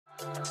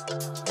おは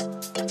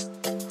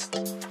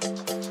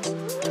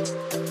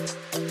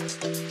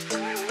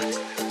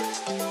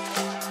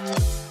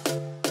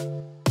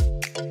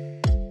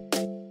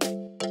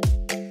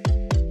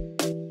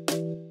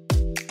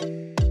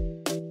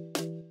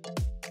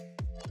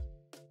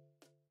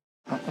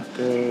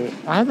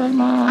ようござい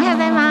ます。おはようご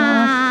ざい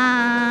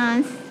ま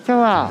す。今日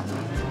は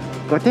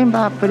御殿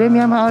場プレミ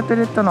アムアウト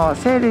レットの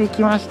セールに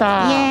来まし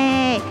た。イエ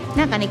ーイ。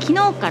なんかね、昨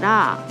日か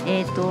ら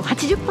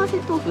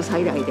80% オフ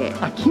最大で。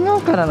あ、昨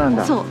日からなん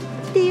だ。そうっ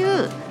てい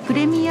うプ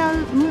レミア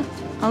ム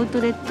アウ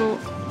トレット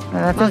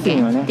夏休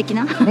みはね的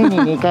な年に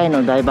2回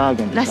の大バー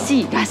ゲンら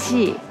しいら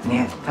しい。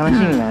ね、楽し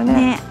みだね。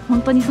ね、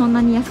本当にそん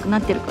なに安くな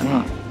ってるか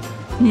な。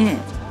ね、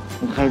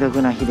お買い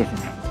得な日ですね。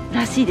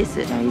らしいで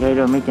す。じゃあいろい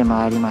ろ見て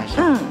回りまし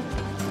ょう。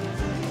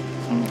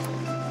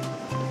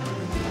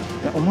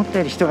思った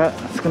より人が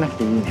少なく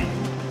ていいね。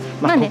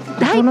まあね、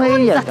大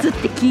混雑っ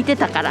て聞いて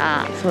たか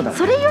ら、そ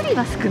れより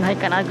は少ない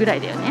かなぐらい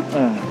だよね。うん。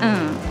うん。あ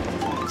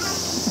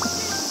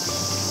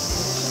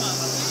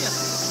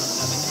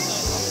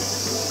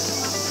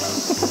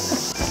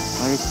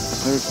れ、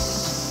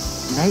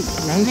ナイ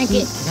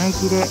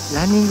キで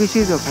ランニングシ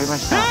ューズを買いま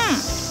した。あ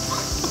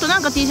とな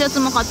んか T シャツ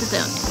も買ってた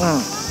よね。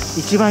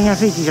一番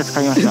安い T シャツ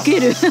買いました。ウケ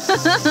る。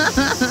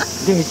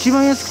でも一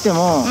番安くて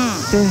も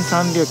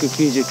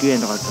1399円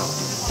とかだった。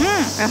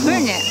安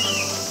いね。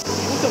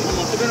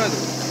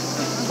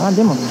あ、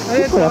でも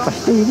結構やっぱ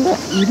人いる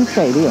人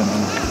はいるよね。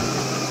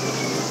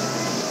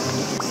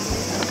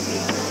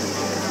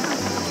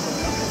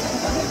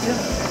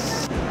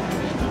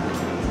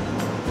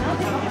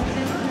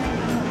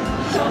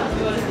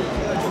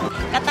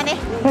買ったね。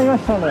買いま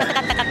したね。買っ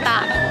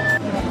た。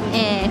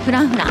フ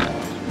ランフラン。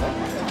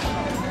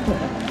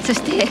そ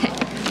して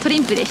トリ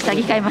ンプで下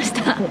着買いまし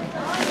た。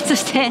そ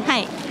しては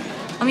い。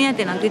お目当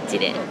てのグッチ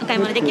でお買い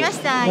物できまし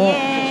た。イエ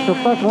ーイ。ショ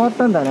ッパー変わっ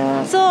たんだ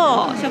ね。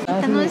そう、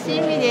楽し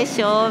みで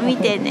しょ。見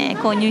てね、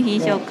購入品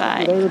紹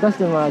介。いろいろ出し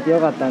てもらってよ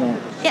かったね。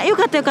いや、よ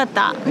かった。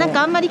なん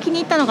かあんまり気に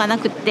入ったのがな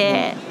くっ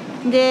て、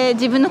で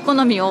自分の好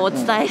みをお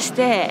伝えし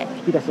て、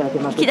引き出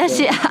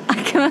し開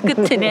けまくっ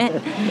ててね。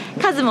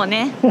数も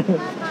ね、グ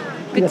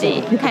ッ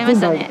チ買いま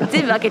したね。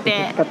全部開け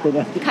て、勝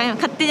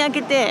手に開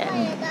けて、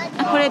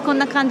あ、これこん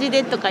な感じ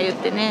でとか言っ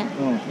てね。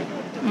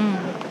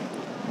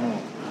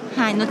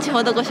はい、後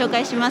ほどご紹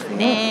介します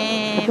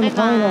ね。とても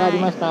可愛いのがあり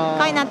ました。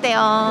可愛いなったよ。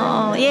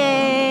イ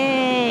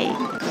エ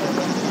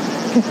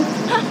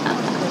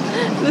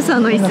ーイ。ウ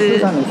サの椅子。は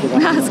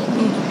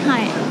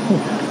い。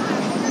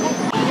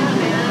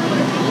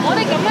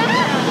俺頑張る。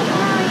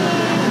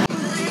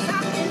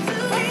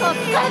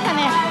疲れたね。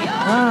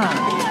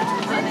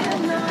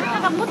な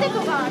んかポテト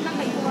がなんか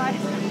いっぱい。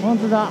本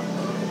当だ。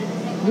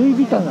ルイ・ヴ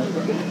ィトンなん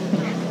ですよ。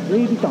ル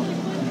イ・ヴィトン。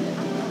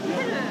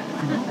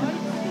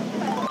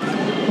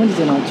本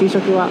日の昼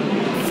食は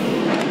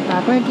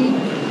たこ焼き。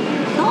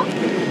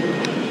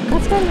カ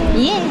ツカレー。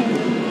イエー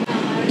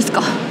イ。いいっす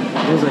か。ど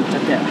うぞいっちゃ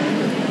って。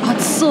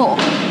熱そう。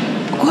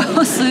これ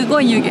はす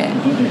ごい湯気。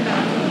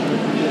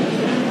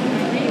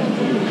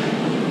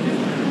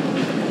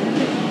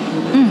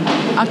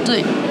熱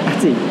い。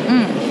熱い。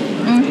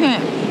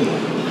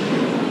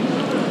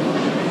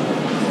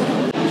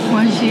美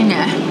味しい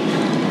ね。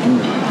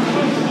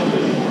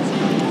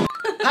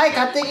はい、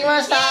買ってき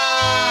ました。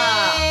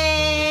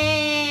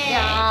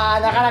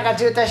なかなか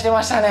渋滞して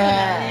ました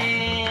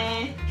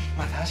ね。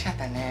まあ楽しかっ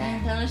た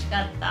ね。楽し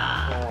かっ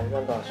た。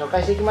どんどん紹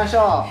介していきましょ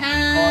う。購入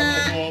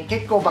品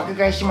結構爆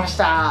買いしまし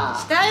た。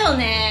したよ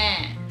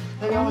ね。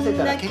それに合わせ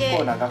たら結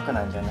構な額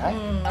なんじゃない？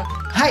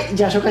はい、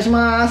じゃあ紹介し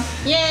ま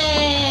す。イエ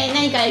ーイ。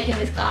何からいくん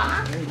です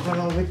か？こ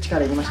のグッチか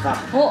らいきますか。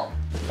お。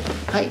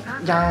はい、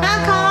じゃーん。あ、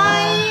可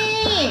愛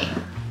い。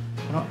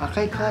この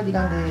赤いカーディ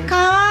ガンです。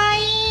可愛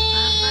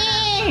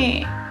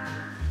い。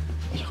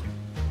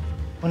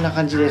こんな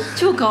感じです。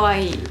超可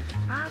愛い。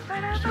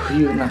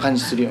冬な感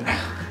じするよね。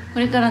こ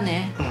れから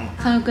ね、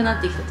寒くな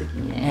ってきた時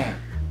にね。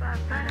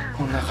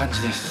こんな感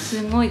じです。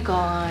すごい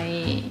可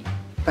愛い。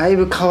だい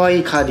ぶ可愛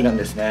いカーディガン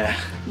ですね。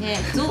ね、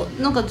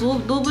なんか動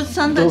物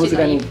さんたち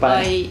がいっ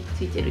ぱい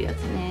ついてるや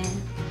つね。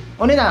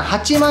お値段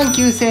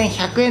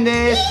89,100円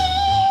です。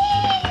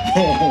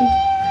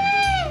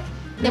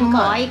でも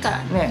可愛いか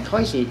らね。ね、可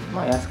愛いし、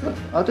まあ安く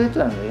アウトレット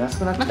なので安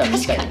くなってたみたい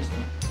ですね。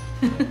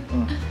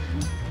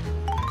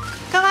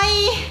可愛い。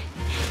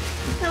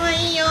可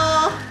愛いよ。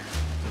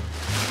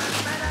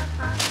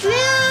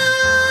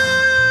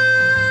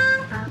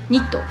ニ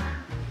ット。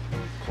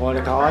こ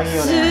れ可愛い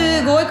よね。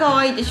すごい可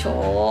愛いでし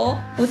ょ。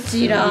こ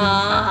ち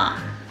ら。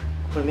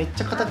これめっ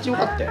ちゃ形良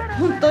かったよ。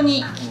本当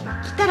に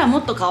着たらも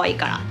っと可愛い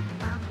から。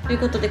という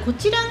ことでこ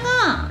ちら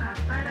が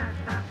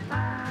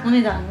お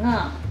値段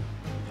が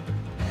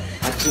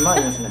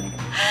84,700円。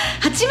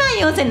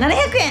84,700円。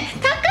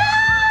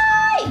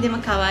高い。でも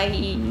可愛い。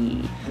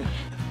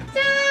じ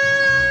ゃ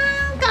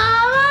ーん、可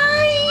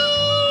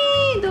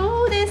愛い。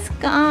どうです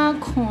か。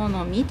こ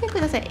の見て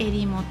ください。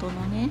襟元の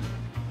ね。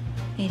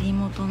襟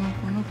元の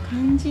この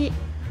感じ。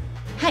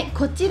はい、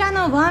こちら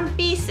のワン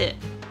ピース、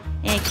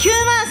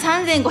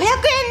93,500円にな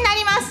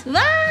ります。わ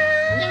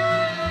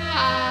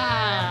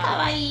ー、か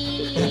わいい。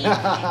いか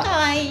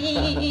わい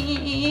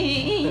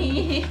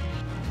い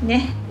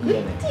ね。グ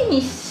ッチ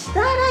にし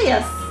たら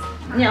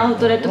ね、アウ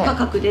トレット価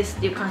格です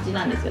っていう感じ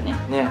なんですよね。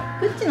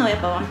グッチのやっ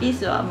ぱワンピー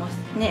スはも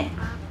うね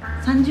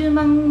30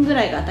万ぐ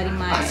らいが当たり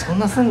前そん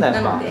なすんだよ。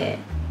なので、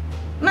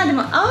まあで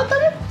もアウト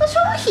レット商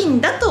品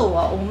だと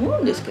は思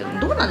うんですけど、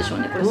どうなんでしょう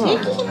ね。これ正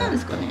規品なんで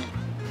すかね。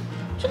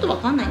ちょっとわ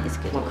かんないんで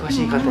すけど、詳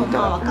しい方いた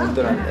らコメン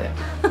ト欄で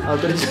アウ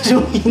トレット商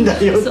品だ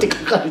よって書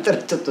かれたら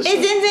ちょっと全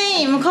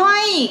然いい。もう可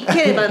愛い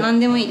ければ何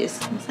でもいいで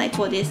す。最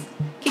高です。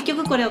結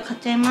局これを買っ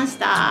ちゃいまし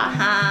た。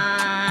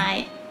は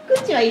い。グ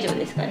ッチは以上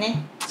ですか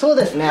ね。そう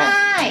ですね。は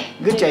い。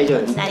グッチは以上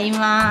です。なり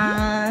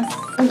ます。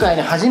今回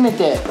ね初め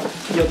て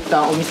寄っ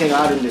たお店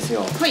があるんです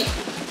よ。はい。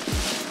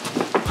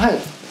はい。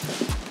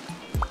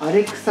ア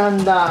レクサ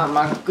ンダー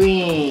マックイ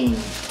ーンっ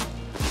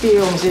てい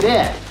うお店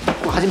で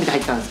初めて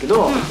入ったんですけ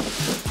ど、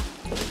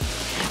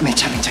め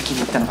ちゃめちゃ気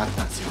に入ったのがあっ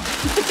たんですよ。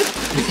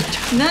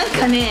なん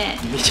かね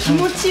気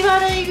持ち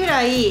悪いぐ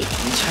らいめちゃ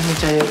め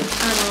ちゃ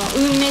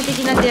運命的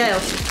な出会いを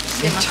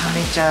してます。めちゃ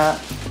めちゃ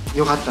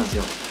良かったんです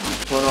よ。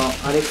この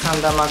アレクサ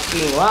ンダーマック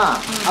イーンは、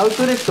アウ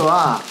トレット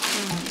は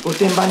御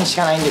殿場にし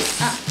かないんで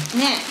す。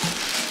ね、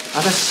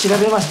私調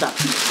べました。ち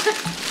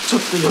ょ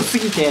っと良す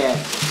ぎて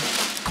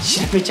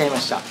調べちゃいま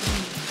した。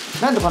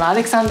なんとこのア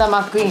レクサンダーマ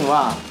ックイーン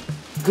は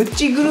グッ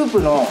チグループ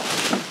の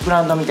ブ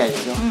ランドみたいで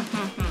すよ。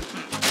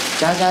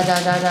じゃじゃじ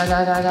ゃじゃじゃじ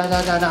ゃじゃじゃじ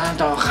ゃじゃじゃ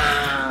と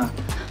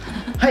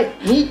はい、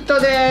ニット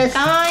です。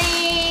かわ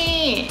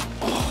いい。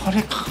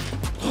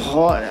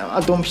これ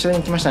はドンピシャ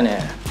に来ました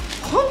ね。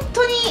本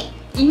当に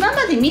今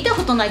まで見た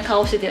ことない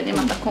顔してたよね。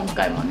また今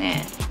回も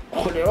ね。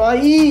これは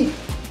いい。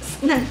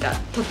なんか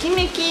とき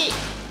めき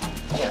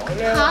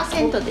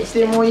 100% でした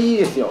よ。とてもいい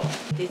ですよ。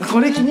こ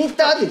れ気に入っ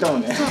たって言ったも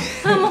んね。もう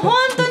本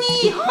当に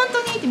いい、本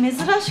当にいいって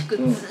珍しく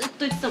ずっと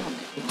言ってたもんね。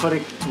これ、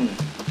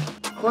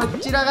こ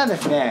ちらがで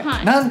すね、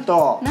なん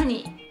と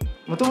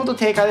もともと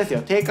定価です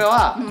よ。定価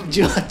は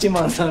18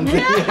万3000円。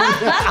絶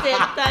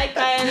対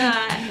買えない。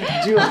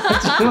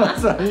18万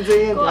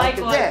3000円ってなっ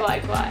てて、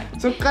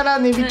そこから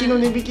値引きの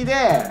値引きで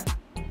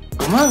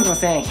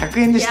55,100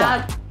円でし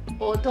た。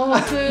お得。お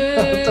得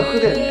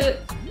だよね。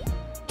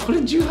これ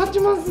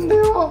18万すんだ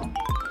よ。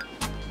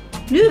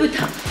ルブ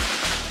タン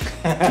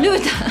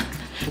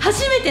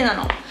初めてな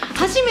の。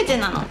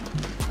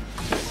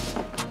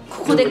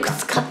ここで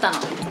靴買ったの。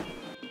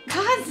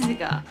数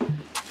が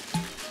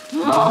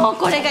もう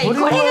これがいいっ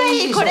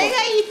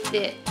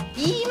て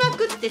言いま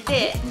くって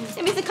て、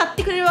別に買っ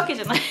てくれるわけ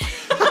じゃない。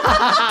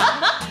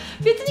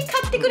別に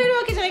買ってくれる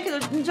わけじゃないけど、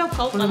じゃあ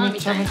買おうかなみ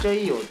たいな。めちゃめちゃ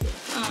いいよって。はい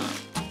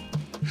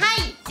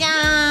じゃ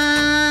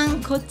ー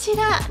ん、こち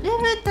らル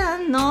ブタ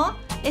ンのサン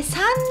ダルに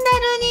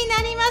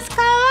なります。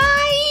かわ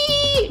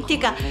いいっていう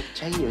か、めっ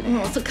ちゃいいよね。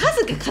もう数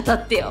が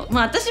語ってよ。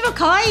まあ私は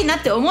可愛いなっ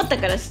て思った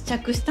から試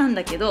着したん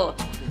だけど、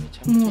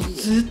もう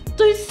ずっ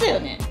と言ってた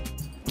よね。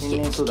危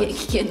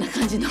険な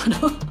感じの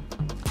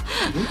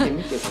見て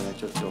見て、これ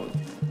ちょっと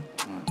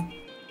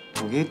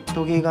トゲ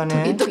トゲが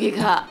ね。トゲ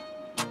が。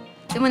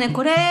でもね、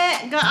これ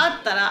があ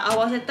ったら合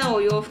わせた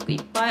お洋服いっ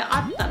ぱい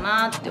あった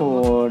なって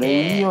思って。こ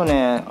れいいよ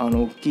ね。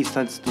大きいス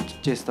タッツとちっ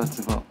ちゃいスタッ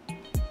ツが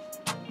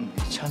め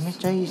ちゃめ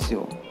ちゃいいです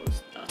よ。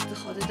スタッツ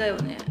派手だよ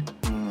ね。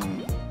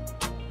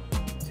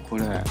こ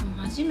れ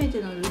初め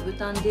てのルブ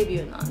タンデビ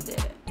ューなんで、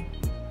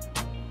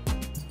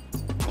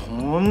こ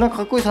んな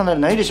かっこいいサンダル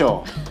ないでし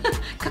ょ。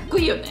かっこ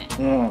いいよね。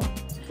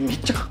めっ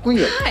ちゃかっこい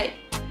いよ。はい。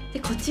で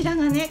こちら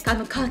がね、買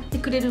って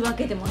くれるわ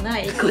けでもな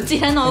いこ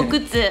ちらのお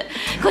靴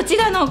こち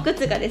らのお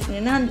靴がです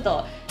ね、なん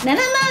と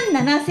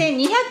77,220円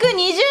にな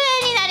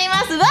り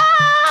ます。わ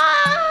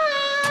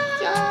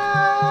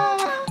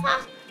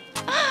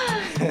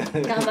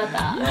ー頑張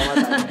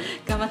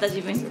った自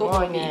分にご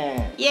褒美。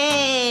イ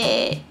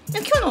エーイ。今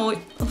日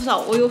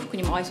のお洋服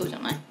にも合いそうじゃ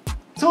ない？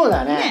そう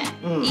だね。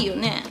いいよ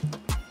ね。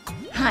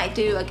はい、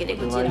というわけで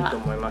こちら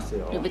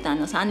ルブタン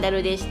のサンダ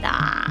ルでし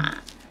た。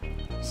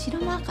白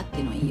の赤って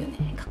いうのはいいよ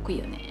ね。かっこいい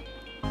よね。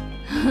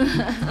普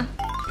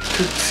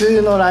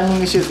通のランニン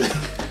グシューズ。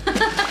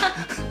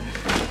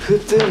普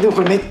通でも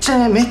これめち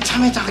ゃめちゃ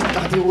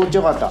履き心地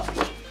よかった。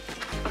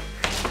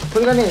こ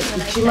れがね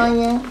1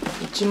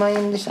万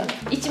円でしたね。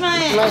1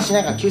万円し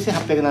ないから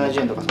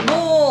9,870円とか。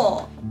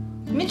お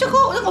お、めっちゃ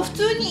なんか普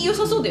通に良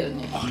さそうだよ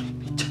ね。あれ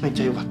めちゃめ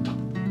ちゃ良かっ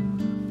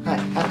た。はい、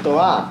あと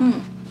はな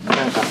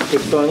んか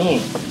適当に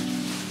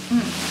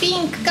ピ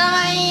ンクか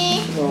わい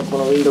い。こ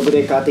のウィンドブ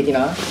レーカー的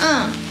な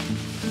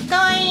か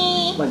わ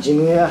いい。まあジ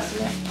ムウェアです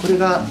ね。これ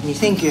が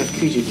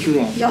2,999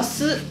円。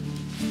安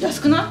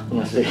くない？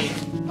安い。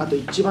あと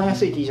一番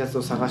安い T シャツ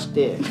を探し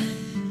て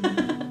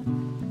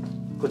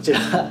こちら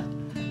が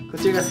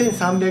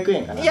1,300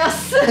円かな。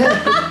安い。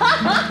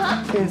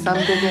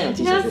1,300円の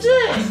T シャツでし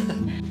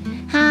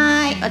た。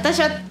はい、私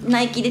は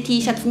ナイキで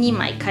T シャツ2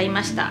枚買い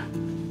ました。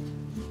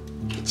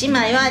1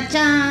枚はじ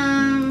ゃー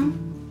ん、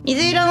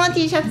水色の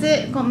T シャ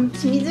ツ。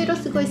水色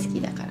すごい好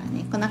きだから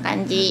ね。こんな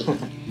感じ。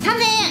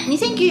3,000円、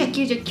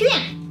2,999円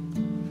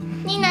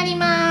になり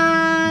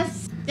ま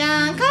す。じ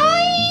ゃーん、かわ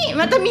いい。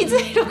また水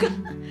色が入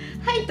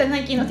ったナ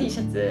イキの T シ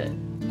ャツ。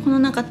この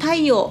なんか太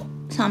陽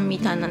さんみ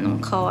たいなのも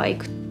可愛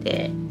くっ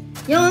て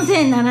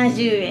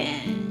4070円。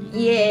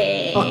イ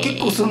エーイ。あ、結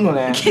構すんの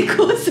ね。結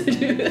構す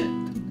る。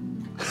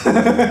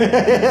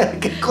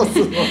結構す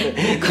んの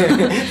ね。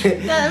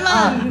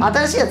まあ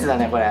新しいやつだ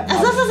ねこれ。そう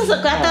こ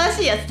れ新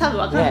しいやつ、多分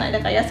わかんない。だ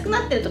から安く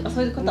なってるとか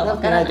そういうことはわ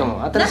からない。なってないと思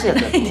う。新しいやつ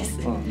だと思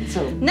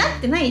う。なっ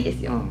てないで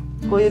すよ。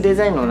こういうデ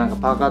ザインのなんか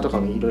パーカーとか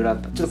もいろいろあ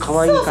った。ちょっと可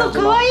愛い感じの。そ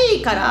う可愛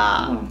いか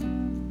ら。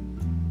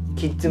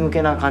キッズ向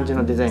けな感じ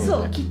のデザイン。そ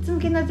うキッズ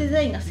向けなデ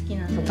ザインが好き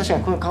なんで。確か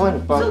にこういう可愛いの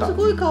いっぱいあった。す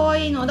ごい可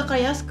愛いのだから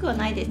安くは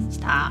ないでし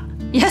た。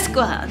安く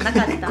はなかっ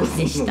たで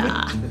した。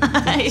は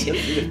い。結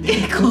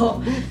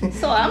構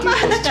そうあんまだ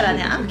から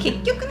ね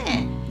結局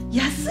ね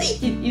安いっ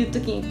ていう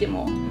時に言って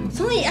も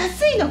その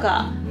安いの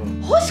が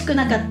欲しく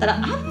なかったらあ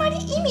んまり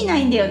意味な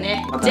いんだよ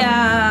ね。じ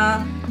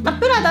ゃーん。まあ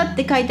プラダっ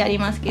て書いてあり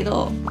ますけ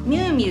どミ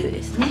ュウミュウ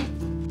ですね。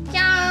じ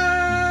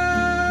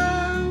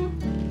ゃーん。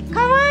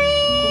可愛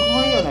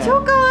い。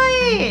超可愛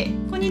い。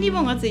ここにリ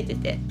ボンがついて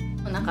て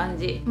こんな感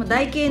じ。まあ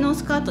台形の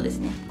スカートです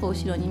ね。こう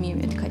後ろにミュウ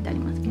ミュウって書いてあり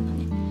ますけどね。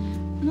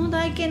この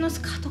台形の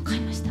スカート買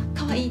いました。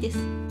可愛いです。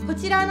こ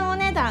ちらのお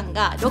値段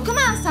が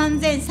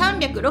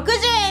63,360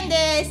円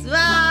です。わ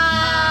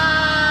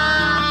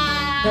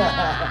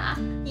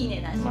ーいい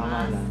値段し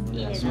ます。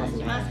いい値段し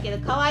ますけ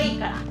ど可愛い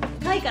から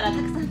たく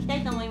さん着た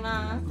いと思い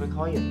ます。これ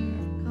可愛いよね。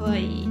可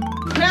愛い。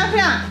フラン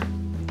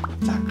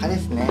雑貨で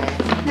すね。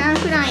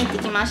フラン行って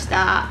きまし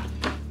た。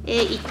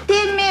1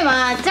点目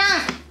はじゃん。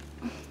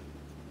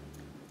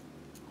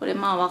これ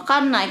まあわ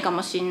かんないか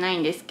もしれない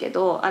んですけ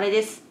どあれ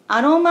です。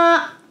アロ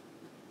マ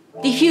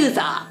ディフュー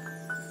ザ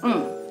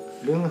ー。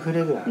ルームフ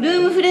レグランス。ル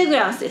ームフレグ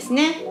ランスです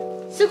ね。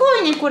すご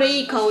いねこれ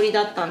いい香り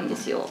だったんで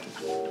すよ。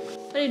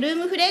これルー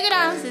ムフレグ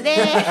ランスで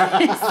す。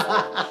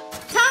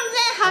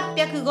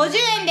3,850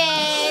円で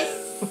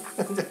す。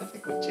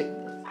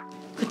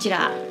こち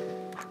ら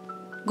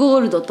ゴ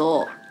ールド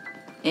と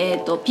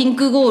ピン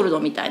クゴールド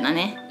みたいな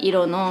ね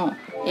色の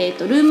ル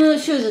ーム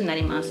シューズにな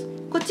ります。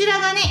こちら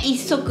がね1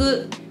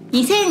足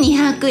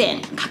2,200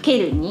円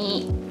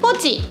 ×2 ポー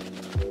チ。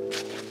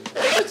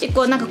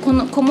こうなんかこ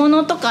の小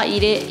物とか入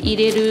れ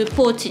る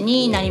ポーチ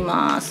になり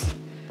ます。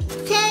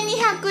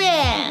1,200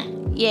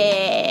円。イ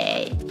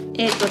エーイ。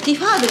ティ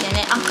ファールで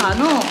ね赤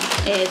の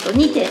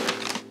2点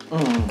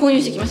購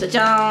入してきました。じ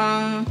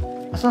ゃ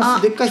ーん。その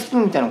でっかいスプー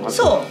ンみたいなのが。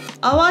そう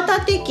泡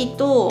立て器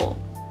と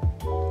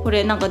こ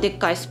れなんかでっ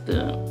かいスプ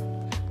ー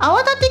ン。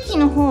泡立て器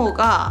の方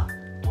が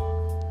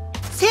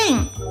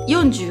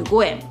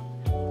1,045円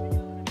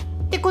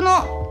でこ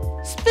の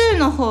スプーン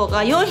の方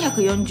が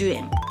440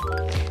円。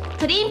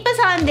トリンプ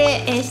さん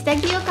で、下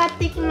着を買っ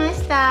てきま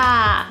し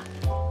た。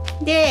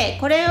で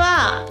これ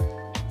は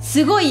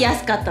すごい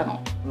安かった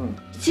の。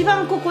一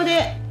番ここ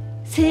で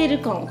セール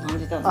感を感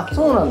じたんだけ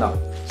ど。そうなんだ。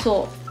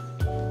そ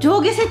う上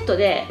下セット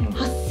で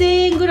8,000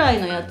円ぐらい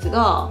のやつ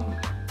が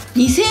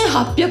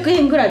2,800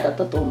円ぐらいだっ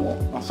たと思う。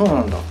あ、そう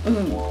なんだ。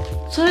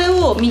それ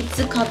を3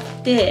つ買っ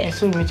て。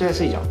それめっちゃ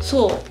安いじゃん。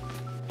そう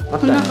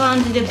こんな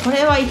感じでこ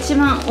れは一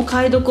番お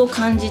買い得を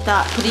感じ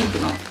たトリンプ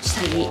の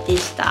下着で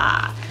し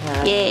た。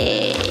イ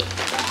エーイ。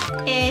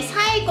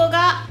最後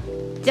が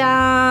じ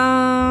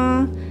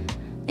ゃ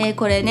ーん。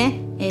これね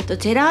ジ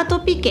ェラー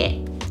トピケ。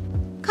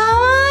かわ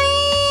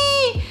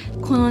いい。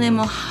このね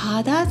もう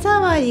肌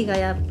触りが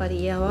やっぱり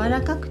柔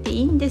らかくて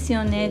いいんです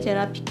よねジェ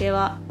ラピケ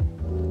は。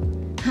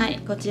はい、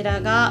こちら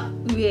が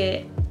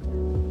上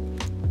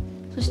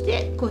そし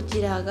てこ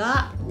ちら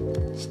が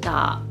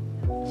下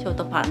ショー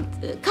トパン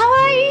ツ。かわ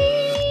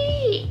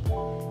いい。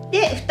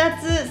で2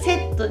つ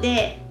セット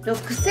で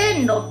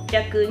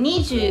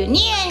6,622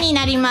円に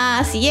なり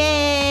ます。イ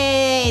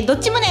エーイ。どっ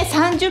ちもね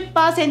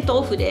 30%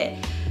 オフで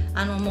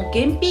もう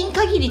現品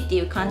限りって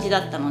いう感じだ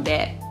ったの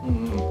で、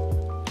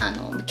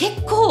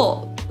結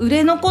構売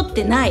れ残っ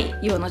てない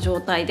ような状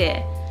態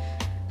で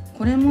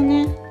これも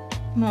ね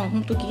まあほ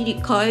んとギ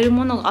リ買える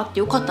ものがあっ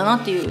てよかったな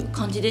っていう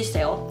感じでした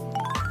よ。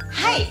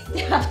はい、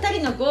では2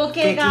人の合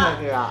計が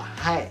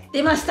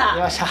出ました。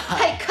はい、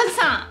カズ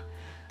さん。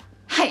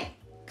はい、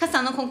カズ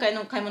さんの今回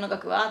の買い物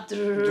額はじゃ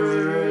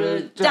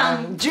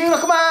ん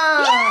16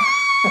万。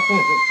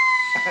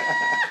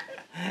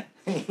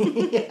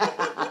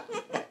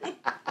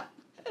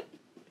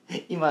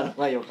今の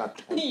は良かっ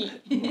た。じ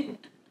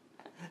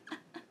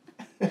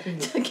ゃ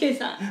あ K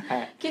さん、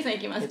K さんい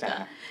きますか。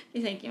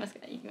K さんいきますか。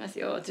いきます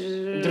よ。じゃん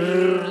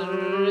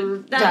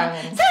36万円。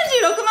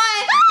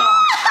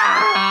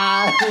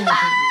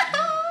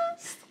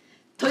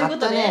というこ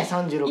とで、い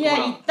や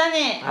いった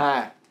ね。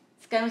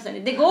使いました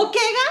ね。で合計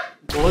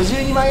が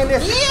52万円で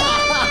す。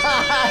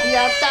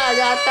やった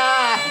やっ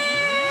た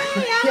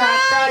や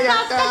っ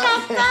た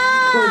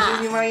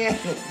52万円。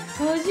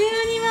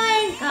52万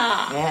円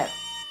か。ね、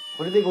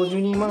これで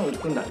52万い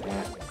くんだね。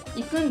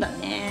いくんだ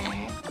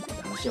ね。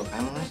楽しいお買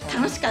い物でしたね。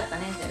楽しかった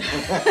ね。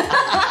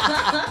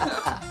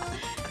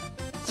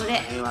それ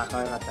は可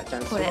愛かった。じゃ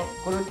あこれ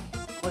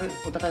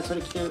お互いそ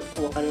れ着て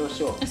お別れをし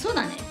よう。そう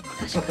だね。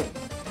確かに。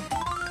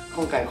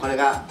今回これ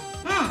が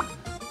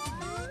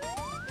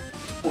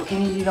お気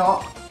に入り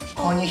の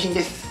購入品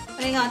です。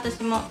これが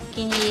私もお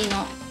気に入り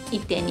の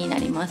1点にな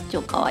ります。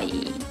超かわい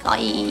いかわ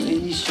いい。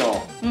いいっし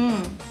ょ。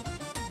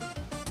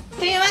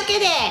というわけ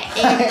で、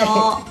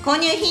購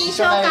入品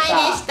紹介で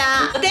し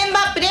た。御殿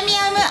場プレミ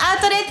アムア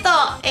ウトレット、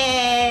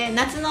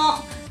夏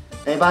の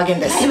バーゲン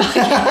です。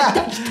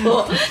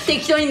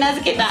適当に名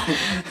付けた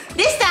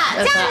でした。じ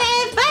ゃあね、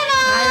バイ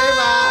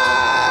バ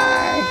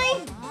ー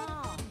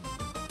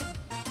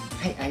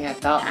イ。はい、ありが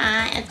とう。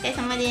はい、お疲れ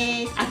様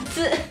です。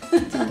熱っ。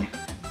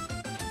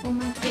お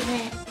まけ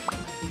ね。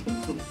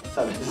お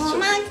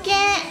まけ。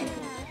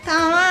か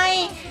わ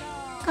いい。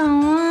か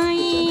わ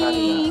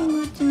いい。グ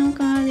ッチの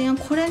カーディガン。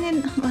これね、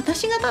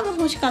私が多分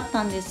欲しかっ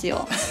たんです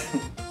よ。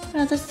こ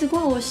れ私すご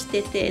い推し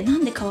てて、な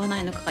んで買わな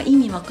いのかが意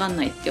味わかん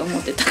ないって思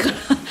ってたから、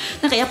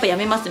なんかやっぱや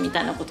めますみ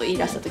たいなことを言い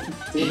出した時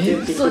に、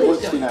嘘で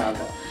しょ。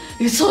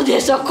嘘で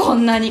しょ、こ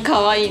んなに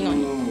可愛いの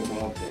に。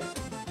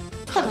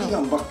カーディガ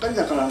ンばっかり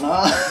だから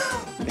な。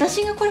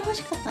私がこれ欲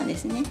しかったんで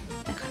すね。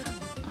だから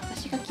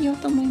私が着よう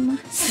と思いま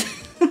す。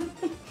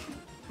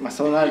まあ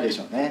そうなるでし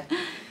ょうね。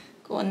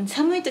こう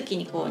寒い時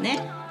にこう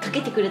ね、か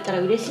けてくれたら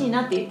嬉しい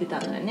なって言ってた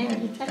のよね。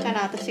だか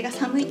ら私が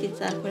寒いって言って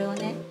たらこれを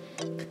ね、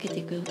かけ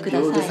てくださいね。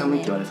秒で寒い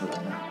って言われそう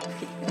だな。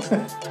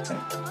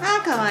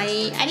あーかわ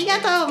いい。ありが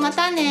とう。ま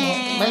た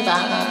ね。バイバー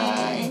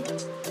イ。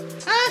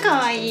あーか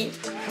わいい。